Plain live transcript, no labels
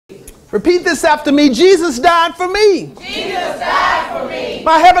Repeat this after me. Jesus died for me. Jesus died for me.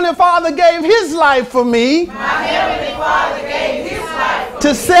 My Heavenly Father gave His life for me. My Heavenly Father gave His life for me.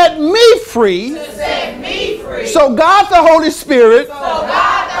 To set me free. To set me free. So God the Holy Spirit. So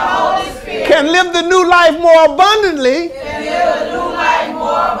God the Holy Spirit. Can live the new life more abundantly. Can live the new life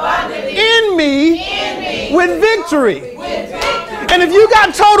more abundantly. In me. In me. With victory. With victory. And if you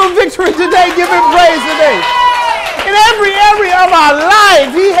got total victory today, give Him praise today. In every area of our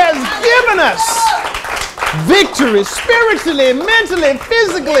life, He has given us victory spiritually, mentally,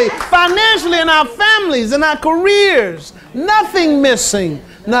 physically, financially, in our families, in our careers. Nothing missing,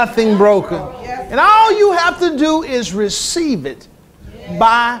 nothing broken. And all you have to do is receive it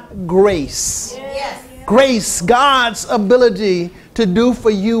by grace. Grace, God's ability to do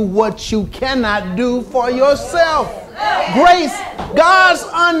for you what you cannot do for yourself. Grace, God's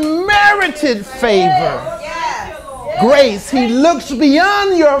unmerited favor. Grace, He looks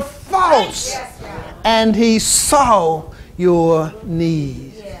beyond your faults and He saw your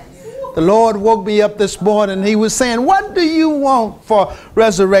need. The Lord woke me up this morning. He was saying, what do you want for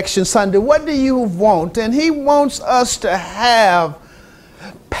Resurrection Sunday? What do you want? And He wants us to have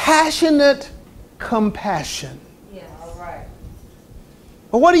passionate compassion. All right.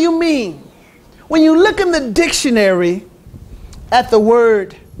 But what do you mean? When you look in the dictionary at the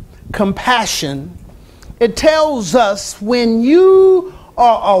word compassion, it tells us when you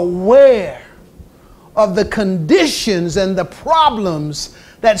are aware of the conditions and the problems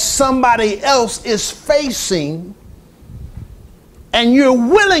that somebody else is facing, and you're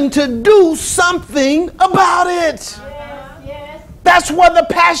willing to do something about it. That's where the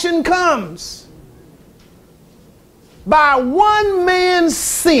passion comes. By one man's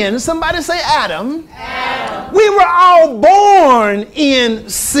sin, somebody say Adam. We were all born in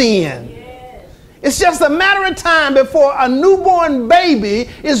sin. It's just a matter of time before a newborn baby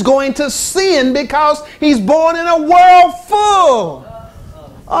is going to sin because he's born in a world full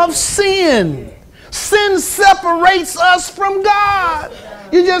of sin. Sin separates us from God.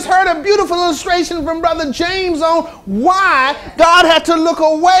 You just heard a beautiful illustration from Brother James on why God had to look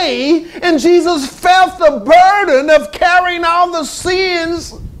away and Jesus felt the burden of carrying all the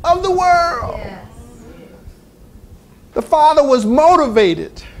sins of the world. The Father was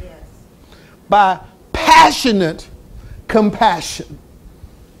motivated by passionate compassion.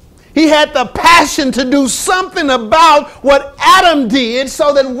 He had the passion to do something about what Adam did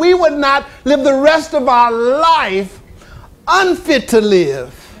so that we would not live the rest of our life unfit to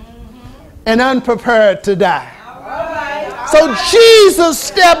live and unprepared to die. So Jesus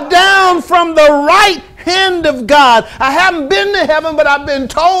stepped down from the right hand of God. I haven't been to heaven, but I've been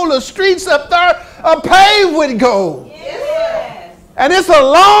told the streets up there are paved with gold. And it's a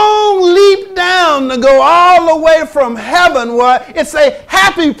long leap down to go all the way from heaven, where it's a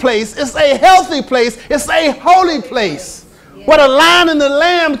happy place, it's a healthy place, it's a holy place, where the lion and the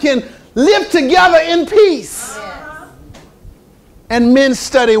lamb can live together in peace. And men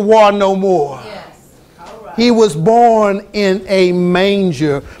study war no more. He was born in a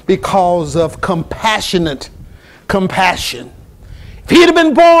manger because of compassionate compassion. If he'd have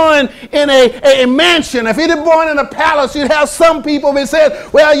been born in a mansion, if he'd have been born in a palace, you'd have some people that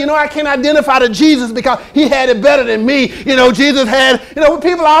said, well, you know, I can't identify to Jesus because he had it better than me. You know, Jesus had, you know,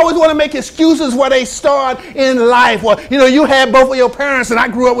 people always want to make excuses where they start in life. Well, you know, you had both of your parents and I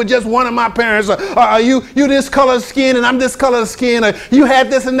grew up with just one of my parents. Or you this color of skin and I'm this color of skin. Or you had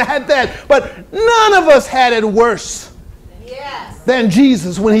this and had that. But none of us had it worse than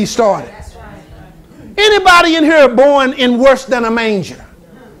Jesus when he started. Anybody in here born in worse than a manger?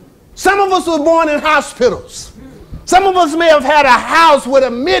 Some of us were born in hospitals. Some of us may have had a house with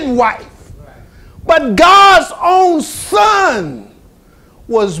a midwife. But God's own son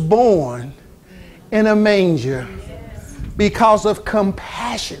was born in a manger because of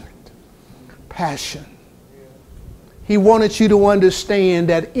compassionate passion. He wanted you to understand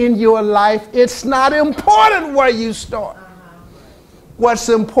that in your life, it's not important where you start. What's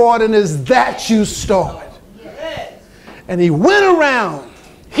important is that you start. And he went around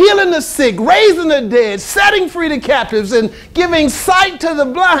healing the sick, raising the dead, setting free the captives, and giving sight to the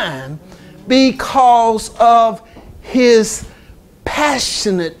blind because of his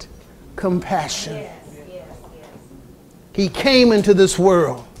passionate compassion. He came into this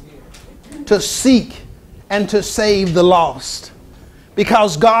world to seek and to save the lost,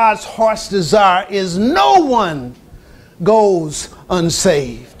 because God's heart's desire is no one goes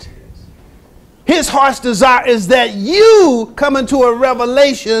unsaved. His heart's desire is that you come into a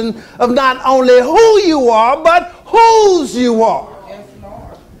revelation of not only who you are, but whose you are.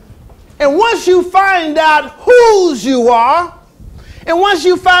 And once you find out whose you are, And once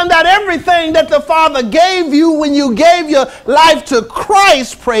you find out everything that the Father gave you when you gave your life to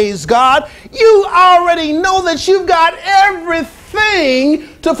Christ, praise God, you already know that you've got everything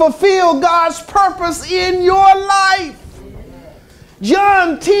to fulfill God's purpose in your life.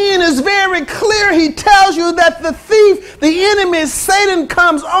 John 10 is very clear. He tells you that the thief, the enemy, Satan,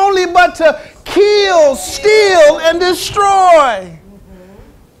 comes only but to kill, steal, and destroy.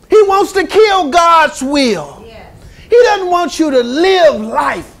 He wants to kill God's will. He doesn't want you to live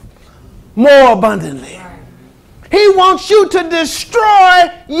life more abundantly. He wants you to destroy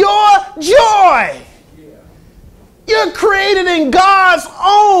your joy. You're created in God's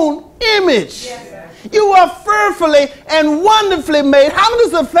own image. You are fearfully and wonderfully made. How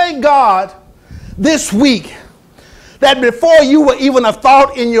many does thank God this week that before you were even a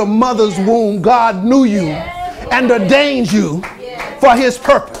thought in your mother's womb, God knew you and ordained you for his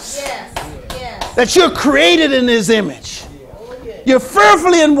purpose? That you're created in his image. You're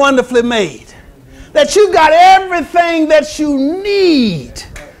fearfully and wonderfully made. That you've got everything that you need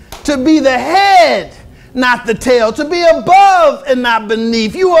to be the head, not the tail, to be above and not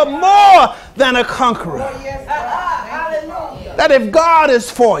beneath. You are more than a conqueror. That if God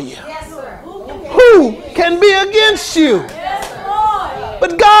is for you, who can be against you?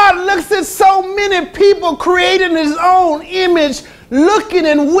 But God looks at so many people created in his own image, looking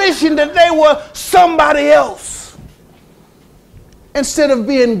and wishing that they were somebody else, instead of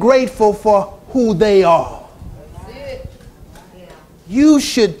being grateful for who they are. You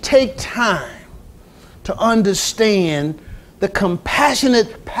should take time to understand the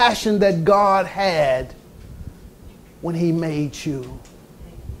compassionate passion that God had when he made you.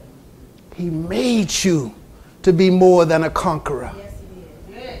 He made you to be more than a conqueror.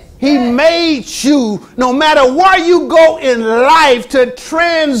 He made you, no matter where you go in life, to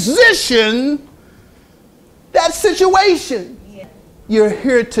transition that situation. You're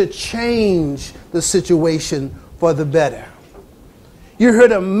here to change the situation for the better. You're here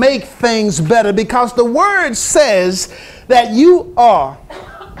to make things better, because the word says that you are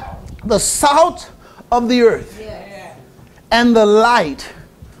the salt of the earth and the light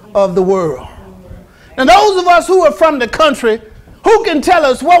of the world. And those of us who are from the country, who can tell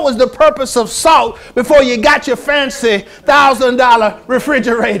us what was the purpose of salt before you got your fancy $1,000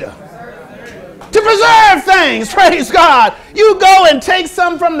 refrigerator? To preserve things, praise God. You go and take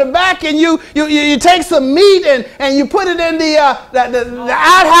some from the back, and you take some meat and you put it in the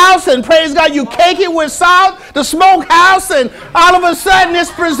outhouse, and praise God, you cake it with salt, the smokehouse, and all of a sudden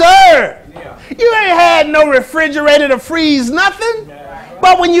it's preserved. You ain't had no refrigerator to freeze nothing.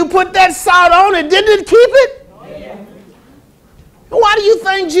 But when you put that salt on it, didn't it keep it? Why do you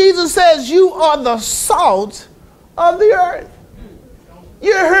think Jesus says you are the salt of the earth?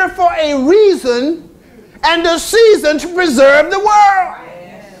 You're here for a reason and a season to preserve the world.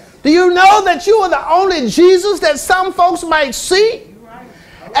 Do you know that you are the only Jesus that some folks might see?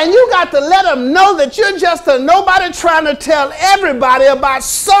 And you got to let them know that you're just a nobody trying to tell everybody about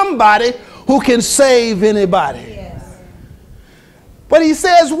somebody who can save anybody. But he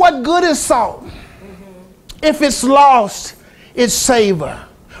says, what good is salt? If it's lost its savor.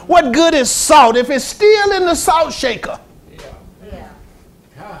 What good is salt if it's still in the salt shaker?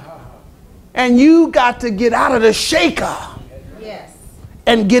 And you got to get out of the shaker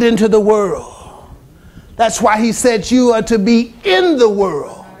and get into the world. That's why he said you are to be in the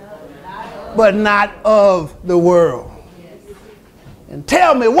world, but not of the world. And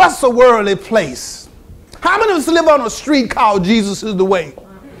tell me, what's a worldly place? How many of us live on a street called Jesus is the Way?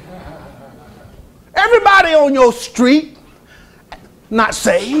 Everybody on your street not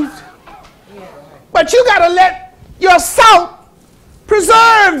saved. But you got to let your salt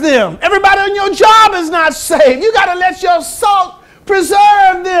preserve them. Everybody on your job is not saved. You got to let your salt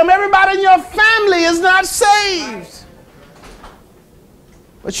preserve them. Everybody in your family is not saved.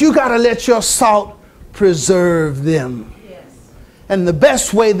 But you got to let your salt preserve them. And the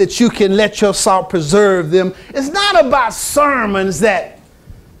best way that you can let your salt preserve them is not about sermons that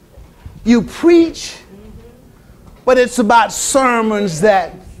you preach, but it's about sermons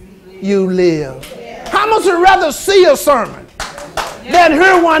that you live. How much would you rather see a sermon than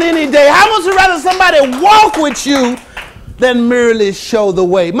hear one any day? How much would you rather somebody walk with you than merely show the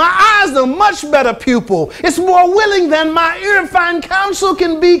way? My eyes are much better pupil. It's more willing than my ear. Fine counsel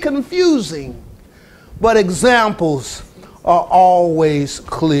can be confusing, but examples are always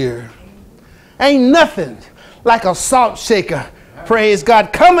clear. Ain't nothing like a salt shaker, praise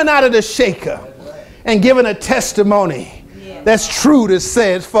God, coming out of the shaker and giving a testimony that's true to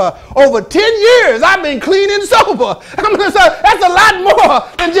say it. For over 10 years I've been clean and sober. That's a lot more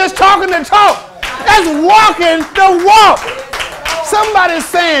than just talking the talk. That's walking the walk. Somebody's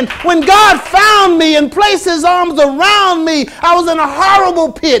saying, when God found me and placed his arms around me, I was in a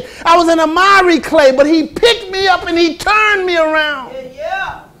horrible pit. I was in a miry clay, but he picked me up and he turned me around.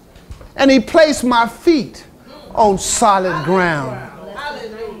 Yeah. And he placed my feet on solid ground.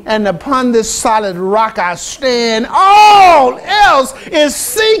 And upon this solid rock I stand. All else is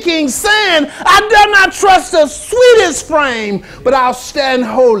sinking sand. I dare not trust the sweetest frame, but I'll stand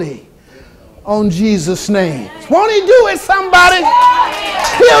holy on Jesus' name. Won't he do it, somebody?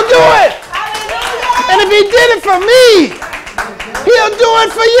 He'll do it. And if he did it for me, he'll do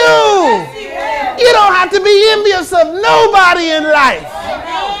it for you. You don't have to be envious of nobody in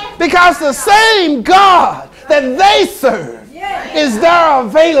life, because the same God that they serve is there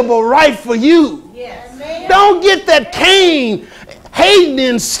available right for you. Don't get that Cain hating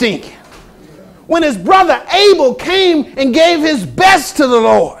instinct. When his brother Abel came and gave his best to the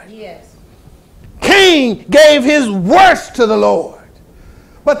Lord, Cain gave his worst to the Lord.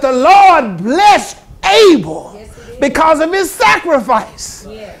 But the Lord blessed Abel because of his sacrifice.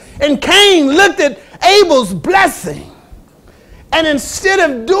 And Cain looked at Abel's blessing. And instead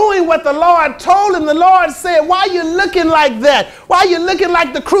of doing what the Lord told him, the Lord said, why are you looking like that? Why are you looking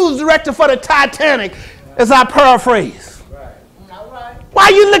like the cruise director for the Titanic, as I paraphrase? Why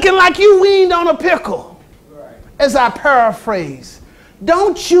are you looking like you weaned on a pickle, as I paraphrase?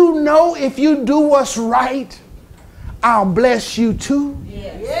 Don't you know if you do what's right, I'll bless you too?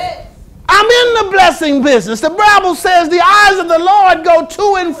 I'm in the blessing business. The Bible says the eyes of the Lord go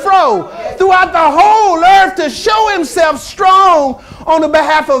to and fro throughout the whole earth to show himself strong on the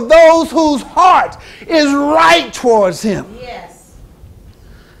behalf of those whose heart is right towards him.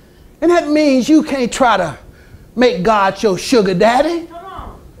 And that means you can't try to make God your sugar daddy.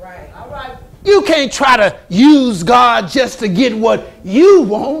 You can't try to use God just to get what you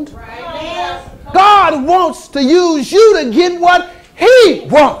want. God wants to use you to get what he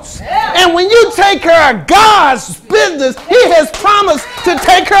wants. And when you take care of God's business, he has promised to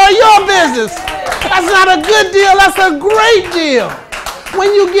take care of your business. That's not a good deal. That's a great deal.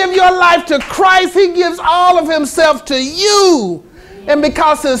 When you give your life to Christ, he gives all of himself to you. And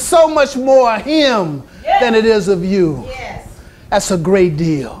because there's so much more of him than it is of you, that's a great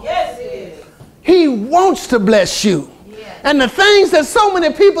deal. He wants to bless you. And the things that so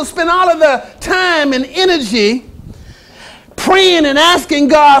many people spend all of their time and energy praying and asking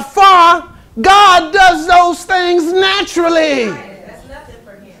God for, God does those things naturally. That's nothing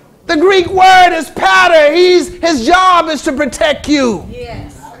for him. The Greek word is pater. His job is to protect you.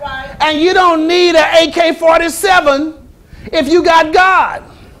 And you don't need an AK-47 if you got God.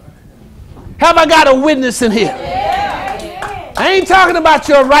 Have I got a witness in here? I ain't talking about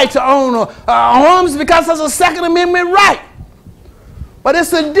your right to own arms, because that's a Second Amendment right. But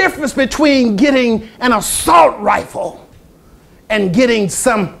it's the difference between getting an assault rifle and getting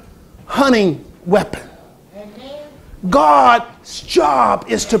some hunting weapon. God's job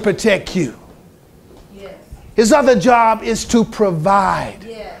is to protect you. His other job is to provide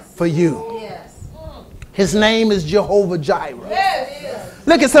for you. His name is Jehovah Jireh.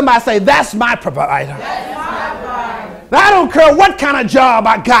 Look at somebody and say, that's my provider. I don't care what kind of job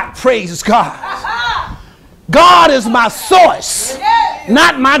I got, praise God. God is my source,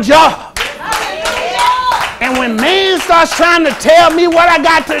 not my job. And when man starts trying to tell me what I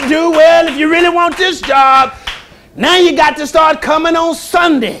got to do, well, if you really want this job, now you got to start coming on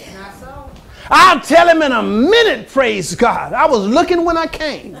Sunday. I'll tell him in a minute, praise God. I was looking when I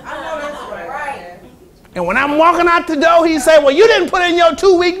came. And when I'm walking out the door, he said, well, you didn't put in your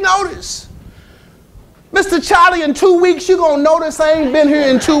 2-week notice. Mr. Charlie, in 2 weeks, you're going to notice I ain't been here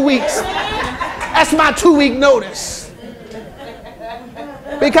in 2 weeks. That's my 2-week notice.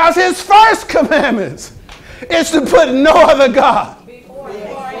 Because his first commandment is to put no other God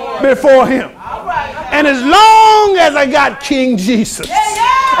before him. And as long as I got King Jesus,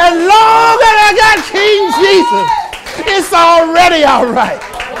 as long as I got King Jesus, it's already all right.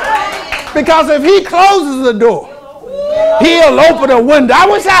 Because if he closes the door, he'll open a window. I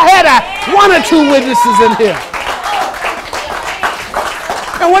wish I had 1 or 2 witnesses in here.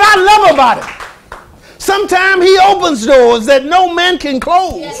 And what I love about it, sometimes he opens doors that no man can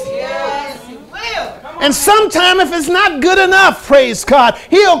close. And sometimes if it's not good enough, praise God,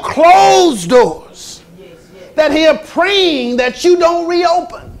 he'll close doors that he'll praying that you don't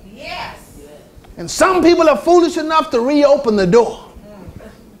reopen. And some people are foolish enough to reopen the door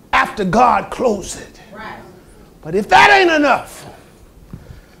after God closed it. But if that ain't enough,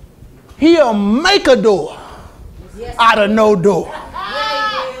 he'll make a door out of no door.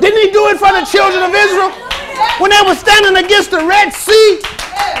 Didn't he do it for the children of Israel when they were standing against the Red Sea?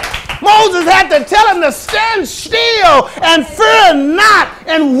 Moses had to tell him to stand still and fear not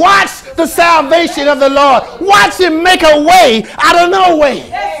and watch the salvation of the Lord. Watch him make a way out of no way.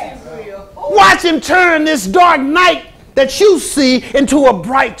 Watch him turn this dark night that you see into a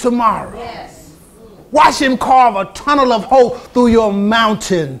bright tomorrow. Watch him carve a tunnel of hope through your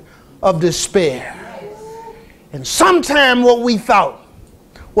mountain of despair. And sometime what we thought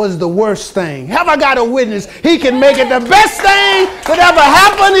was the worst thing. Have I got a witness? He can make it the best thing that ever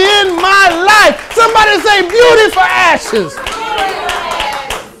happened in my life. Somebody say beauty for ashes.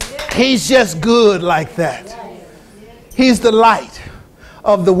 He's just good like that. He's the light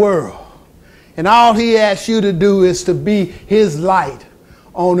of the world. And all he asks you to do is to be his light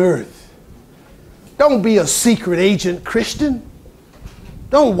on earth. Don't be a secret agent Christian.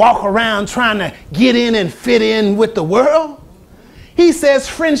 Don't walk around trying to get in and fit in with the world. He says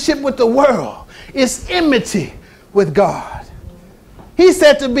friendship with the world is enmity with God. He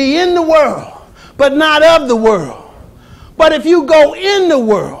said to be in the world, but not of the world. But if you go in the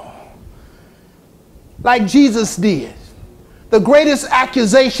world, like Jesus did, the greatest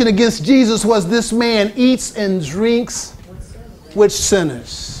accusation against Jesus was this man eats and drinks with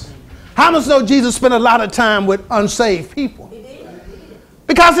sinners. How much know Jesus spent a lot of time with unsaved people?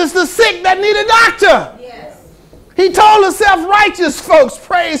 Because it's the sick that need a doctor. He told the self-righteous folks,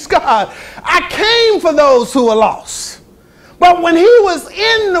 praise God, I came for those who are lost. But when he was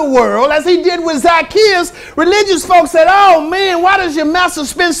in the world, as he did with Zacchaeus, religious folks said, oh man, why does your master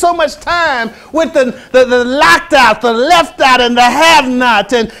spend so much time with the locked out, the left out, and the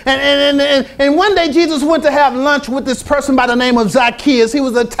have-not? And one day Jesus went to have lunch with this person by the name of Zacchaeus. He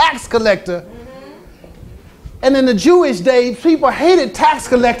was a tax collector. And in the Jewish days, people hated tax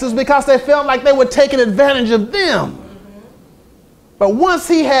collectors because they felt like they were taking advantage of them. But once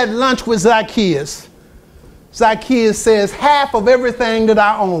he had lunch with Zacchaeus, Zacchaeus says, half of everything that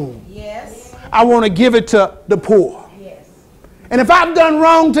I own, I want to give it to the poor. And if I've done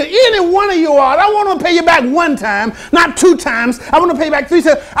wrong to any one of you all, I want to pay you back one time, not 2 times. I want to pay you back 3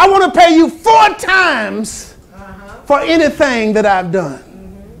 times. I want to pay you 4 times for anything that I've done.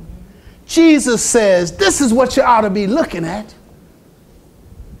 Jesus says, this is what you ought to be looking at.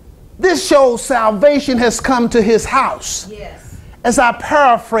 This shows salvation has come to his house. As I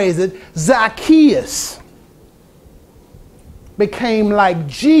paraphrase it, Zacchaeus became like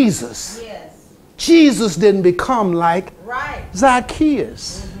Jesus. Jesus didn't become like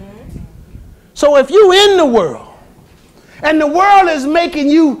Zacchaeus. So if you're in the world and the world is making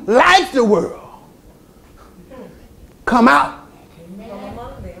you like the world, come out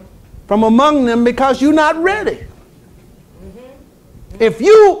from among them because you're not ready. If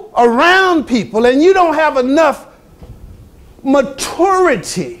you around people and you don't have enough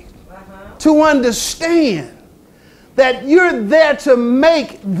maturity to understand that you're there to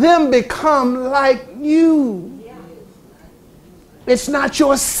make them become like you, it's not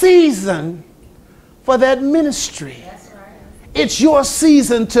your season for that ministry. It's your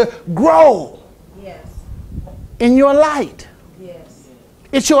season to grow in your light.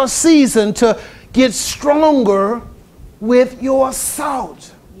 It's your season to get stronger with your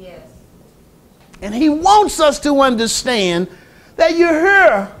salt. And he wants us to understand that you're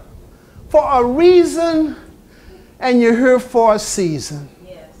here for a reason and you're here for a season.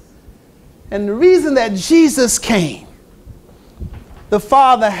 And the reason that Jesus came, the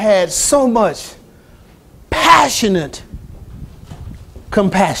Father had so much passionate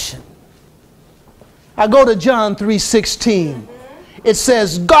compassion. I go to John 3:16. It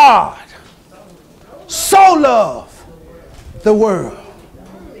says, God so loved the world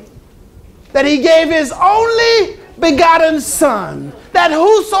that he gave his only begotten Son, that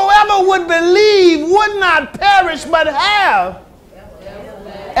whosoever would believe would not perish but have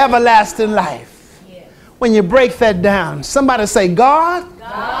everlasting life. When you break that down, somebody say, God,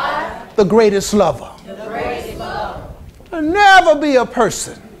 the greatest lover. There'll never be a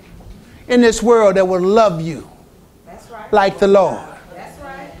person in this world that will love you like the Lord.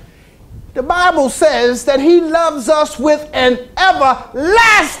 The Bible says that he loves us with an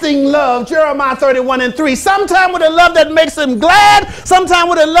everlasting love, Jeremiah 31:3. Sometimes with a love that makes him glad, sometimes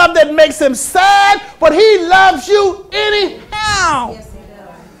with a love that makes him sad, but he loves you anyhow.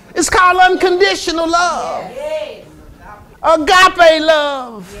 It's called unconditional love. Agape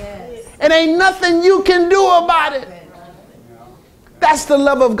love. And ain't nothing you can do about it. That's the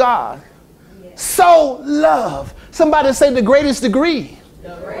love of God. So love. Somebody say the greatest degree.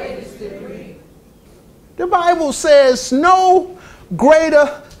 The Bible says no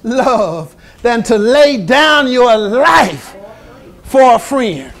greater love than to lay down your life for a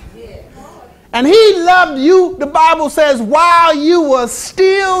friend. And he loved you, the Bible says, while you were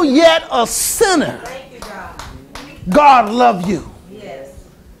still yet a sinner. Thank you, God. God loved you. Yes.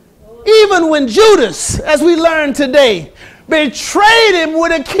 Even when Judas, as we learned today, betrayed him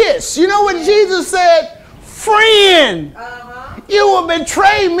with a kiss. You know what Jesus said? Friend, you will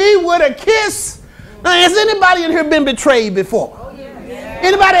betray me with a kiss. Now, has anybody in here been betrayed before? Oh, yeah.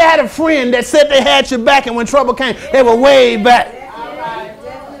 Anybody had a friend that said they had your back, and when trouble came, they were way back?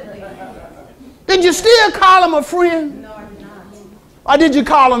 Did you still call him a friend? No, I did not. Or did you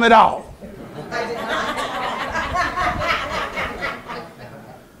call him at all?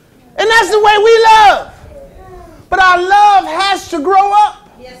 And that's the way we love. But our love has to grow up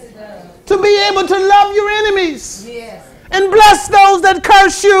Yes, it does. to be able to love your enemies. Yes. And bless those that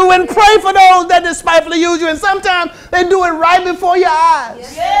curse you and pray for those that despitefully use you. And sometimes they do it right before your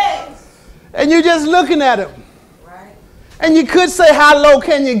eyes. Yes. And you're just looking at them. Right. And you could say, how low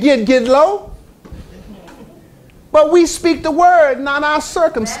can you get low? But we speak the word, not our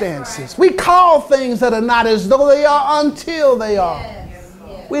circumstances. We call things that are not as though they are until they are. Yes.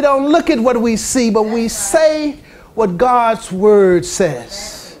 Yes. We don't look at what we see, but we say what God's word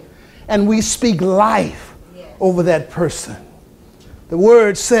says. And we speak life over that person. The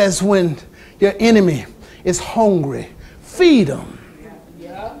word says when your enemy is hungry, feed them.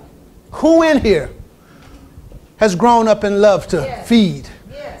 Who in here has grown up in love to feed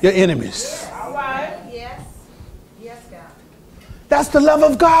your enemies? All right. Yes. Yes, God. That's the love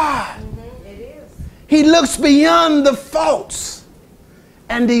of God. It is. He looks beyond the faults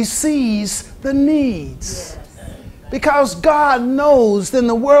and he sees the needs. Because God knows in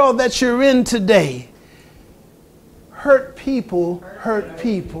the world that you're in today, hurt people hurt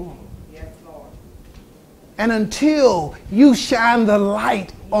people. Yes, Lord. And until you shine the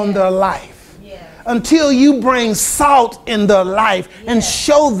light on their life, Yes. until you bring salt in their life and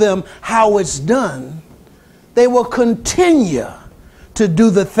show them how it's done, they will continue to do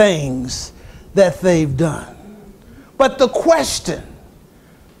the things that they've done. But the question,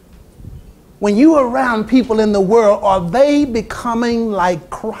 when you're around people in the world, are they becoming like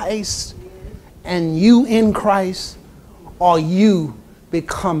Christ and you in Christ? Or you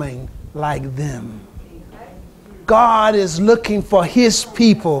becoming like them? God is looking for his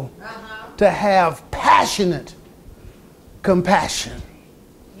people to have passionate compassion.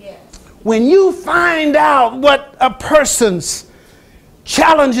 Yes. When you find out what a person's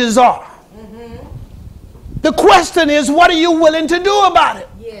challenges are, the question is, what are you willing to do about it?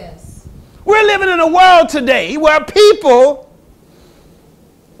 Yes. We're living in a world today where people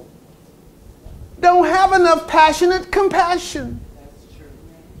don't have enough passionate compassion.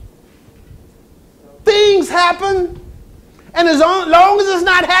 Things happen, and as long as it's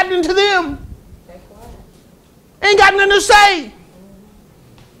not happening to them, ain't got nothing to say.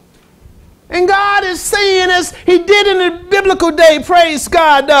 And God is saying, as he did in the biblical day, praise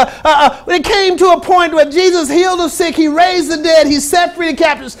God, it came to a point where Jesus healed the sick, he raised the dead, he set free the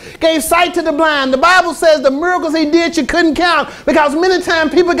captives, gave sight to the blind. The Bible says the miracles he did you couldn't count, because many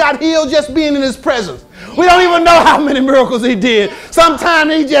times people got healed just being in his presence. We don't even know how many miracles he did.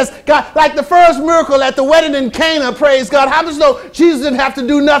 Sometimes he just got, like the first miracle at the wedding in Cana, praise God. How does know Jesus didn't have to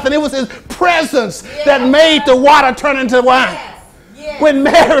do nothing? It was his presence that made the water turn into wine. When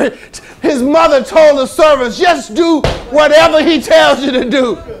Mary, his mother, told the servants, just do whatever he tells you to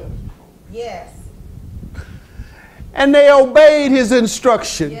do. Yes. And they obeyed his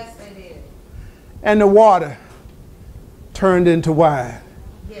instruction. Yes, they did. And the water turned into wine.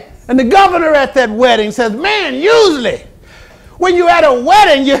 Yes. And the governor at that wedding says, man, usually when you're at a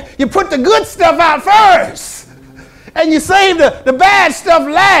wedding, you put the good stuff out first. And you save the bad stuff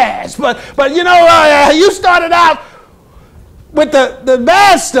last. But you know, you started out with the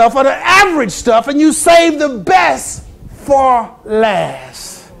bad stuff or the average stuff, and you save the best for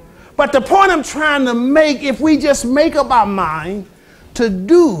last. But the point I'm trying to make, if we just make up our mind to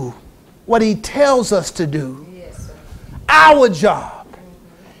do what he tells us to do, our job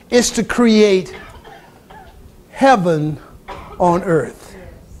is to create heaven on earth.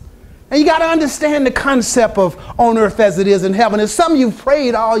 And you got to understand the concept of on earth as it is in heaven. It's something you've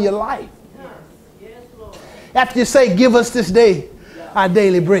prayed all your life. After you say, give us this day our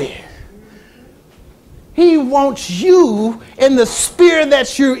daily bread. He wants you, in the spirit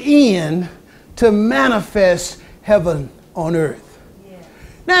that you're in, to manifest heaven on earth. Yes.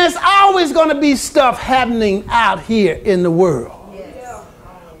 Now, there's always going to be stuff happening out here in the world. Yes.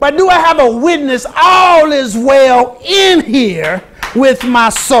 But do I have a witness? All is well in here with my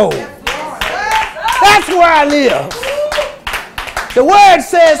soul. That's where I live. The word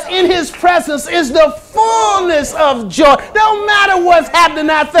says in his presence is the fullness of joy. Don't matter what's happening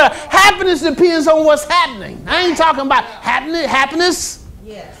out there. Happiness depends on what's happening. I ain't talking about happiness.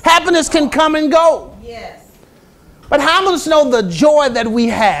 Yes. Happiness can come and go. Yes. But how many know the joy that we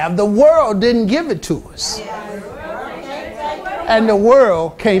have, the world didn't give it to us. Yes. And the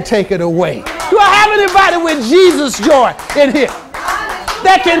world can't take it away. Do I have anybody with Jesus joy in here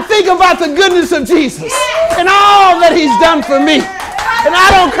that can think about the goodness of Jesus and all that he's done for me? And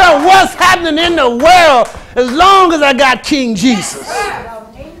I don't care what's happening in the world as long as I got King Jesus.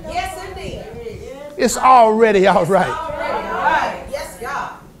 Yes, indeed. It's already all right. Yes,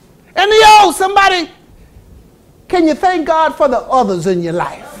 God. And somebody, can you thank God for the others in your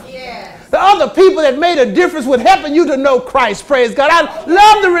life? The other people that made a difference with helping you to know Christ, praise God. I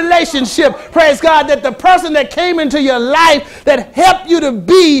love the relationship, praise God, that the person that came into your life that helped you to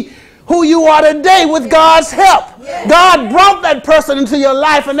be who you are today with God's help. God brought that person into your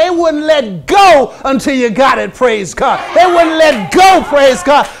life and they wouldn't let go until you got it, praise God. They wouldn't let go, praise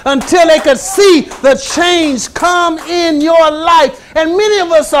God, until they could see the change come in your life. And many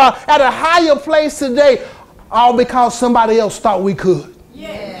of us are at a higher place today, all because somebody else thought we could.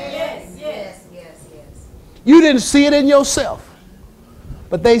 You didn't see it in yourself,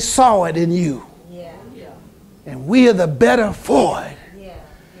 but they saw it in you. And we are the better for it.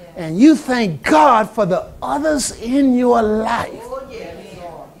 And you thank God for the others in your life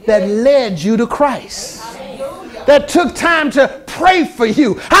that led you to Christ, that took time to pray for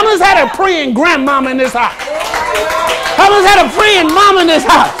you. How many's had a praying grandmama in this house? How many's had a praying mama in this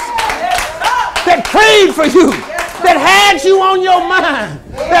house that prayed for you, that had you on your mind,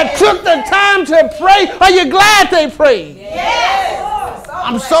 that took the time to pray? Are you glad they prayed? Yes.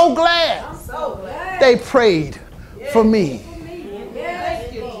 I'm so glad they prayed for me.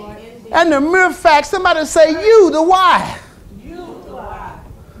 And the mere fact, somebody say, you, the why.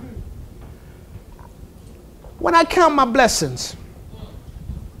 When I count my blessings,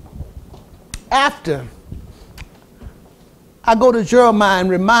 after I go to Jeremiah and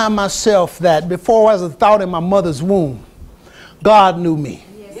remind myself that before I was a thought in my mother's womb, God knew me.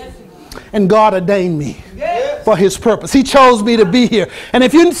 And God ordained me for his purpose. He chose me to be here. And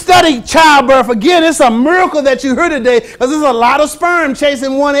if you study childbirth, again, it's a miracle that you heard today because there's a lot of sperm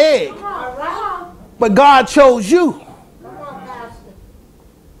chasing one egg. But God chose you.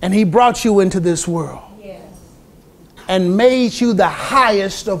 And he brought you into this world and made you the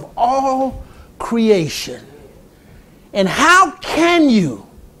highest of all creation. And how can you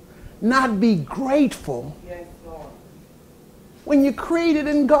not be grateful when you're created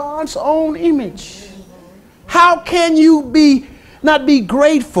in God's own image? How can you not be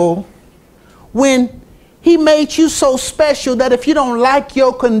grateful when he made you so special that if you don't like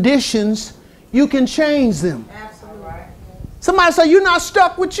your conditions, you can change them? Absolutely. Somebody say, you're not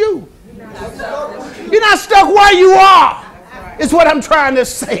stuck with you. You're not stuck where you are, is what I'm trying to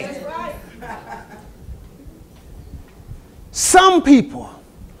say. Some people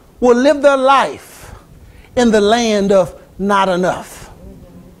will live their life in the land of not enough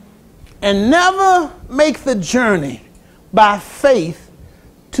and never make the journey by faith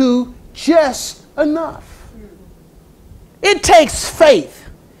to just enough. It takes faith.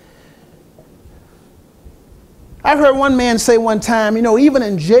 I've heard one man say one time, even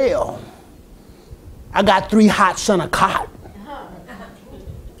in jail, I got 3 hots on a cot.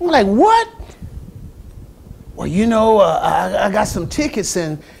 I'm like, what? Well, I got some tickets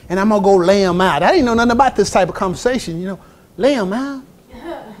and I'm going to go lay them out. I didn't know nothing about this type of conversation, Lay them out?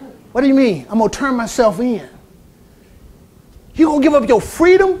 What do you mean? I'm going to turn myself in. You going to give up your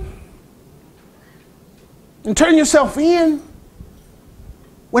freedom and turn yourself in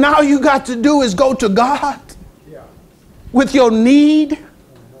when all you got to do is go to God with your need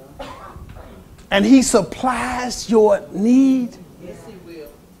and he supplies your need?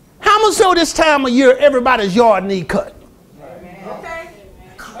 How much so this time of year everybody's yard need cut? Okay.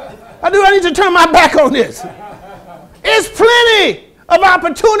 I need to turn my back on this. It's plenty of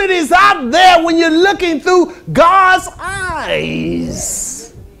opportunities out there when you're looking through God's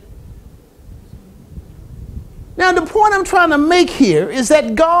eyes. Now the point I'm trying to make here is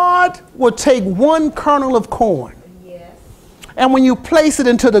that God will take one kernel of corn. Yes. And when you place it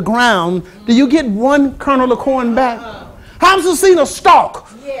into the ground, do you get one kernel of corn back? How many have seen a stalk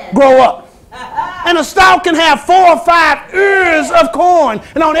grow up? And a stalk can have 4 or 5 ears of corn.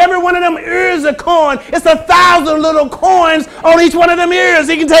 And on every one of them ears of corn, it's 1,000 little coins on each one of them ears.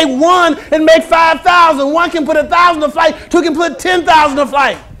 He can take one and make 5,000. One can put 1,000 to flight. 2 can put 10,000 to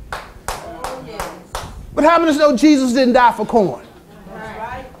flight. But how many know Jesus didn't die for corn?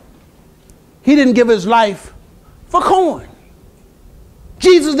 He didn't give his life for corn.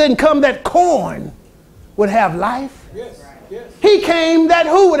 Jesus didn't come that corn would have life. Yes. Yes. He came that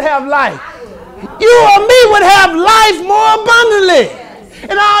who would have life? You or me would have life more abundantly.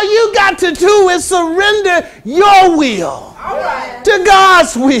 And all you got to do is surrender your will to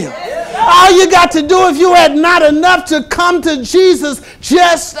God's will. All you got to do, if you had not enough, to come to Jesus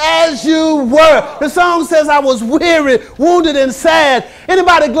just as you were. The song says, I was weary, wounded, and sad.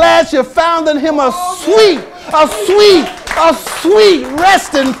 Anybody glad you found in him a sweet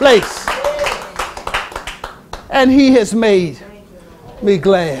resting place? And he has made me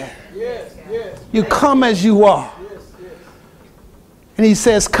glad. Yes. Yes. You come as you are. And he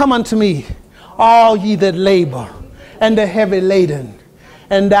says, come unto me, all ye that labor and are heavy laden,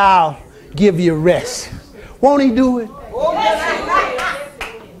 and I'll give you rest. Won't he do it?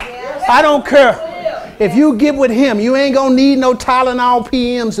 I don't care. If you get with him, you ain't going to need no Tylenol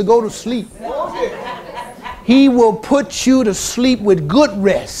PMs to go to sleep. He will put you to sleep with good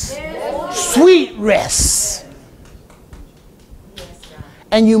rest, sweet rest.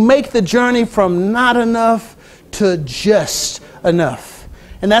 And you make the journey from not enough to just enough.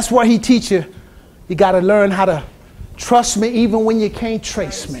 And that's where he teaches you. You got to learn how to trust me even when you can't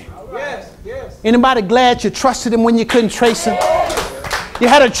trace me. Yes. Yes. Anybody glad you trusted him when you couldn't trace him? You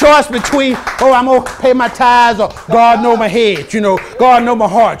had a choice between, oh, I'm going to pay my tithes, or God know my head, God know my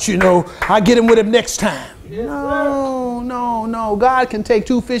heart, I'll get him with him next time. No. God can take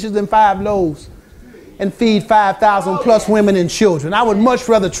 2 fishes and 5 loaves and feed 5,000 plus women and children. I would much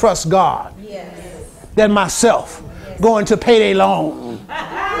rather trust God than myself going to payday loan,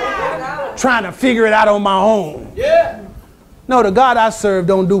 trying to figure it out on my own. No, the God I serve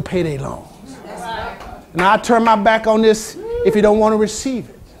don't do payday loans. And I turn my back on this if you don't want to receive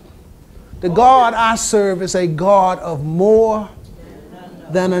it. The God I serve is a God of more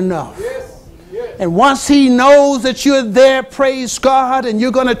than enough. And once he knows that you're there, praise God, and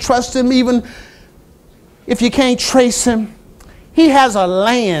you're going to trust him even if you can't trace him, he has a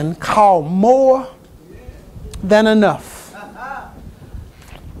land called more than enough.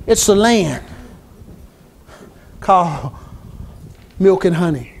 It's a land called milk and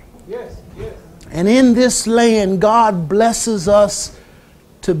honey. And in this land, God blesses us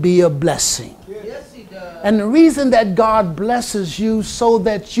to be a blessing. And the reason that God blesses you so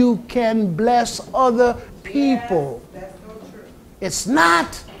that you can bless other people. It's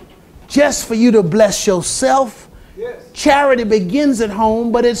not just for you to bless yourself. Charity begins at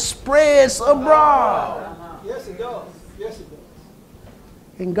home, but it spreads abroad. Yes, it does. Yes, it does.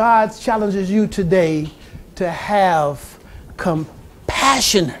 And God challenges you today to have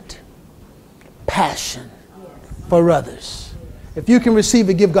compassionate passion for others. If you can receive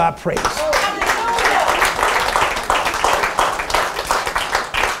it, give God praise.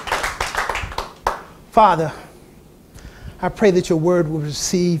 Father, I pray that your word will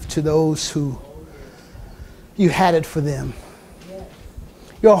receive to those who you had it for them.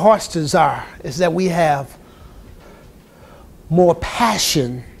 Your heart's desire is that we have more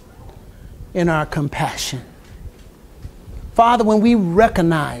passion in our compassion. Father, when we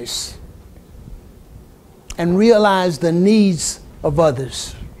recognize and realize the needs of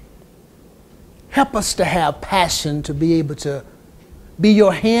others, help us to have passion to be able to be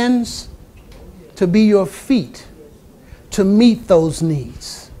your hands, to be your feet, to meet those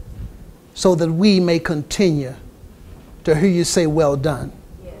needs so that we may continue to hear you say, well done.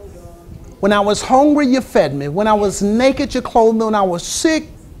 Yes. When I was hungry, you fed me. When I was naked, you clothed me. When I was sick,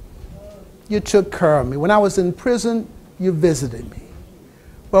 you took care of me. When I was in prison, you visited me.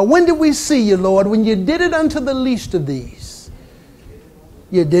 Well, when did we see you, Lord? When you did it unto the least of these,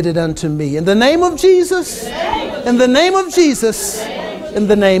 you did it unto me. In the name of Jesus, in the name of Jesus, in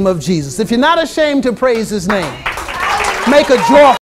the name of Jesus. If you're not ashamed to praise his name, make a joyful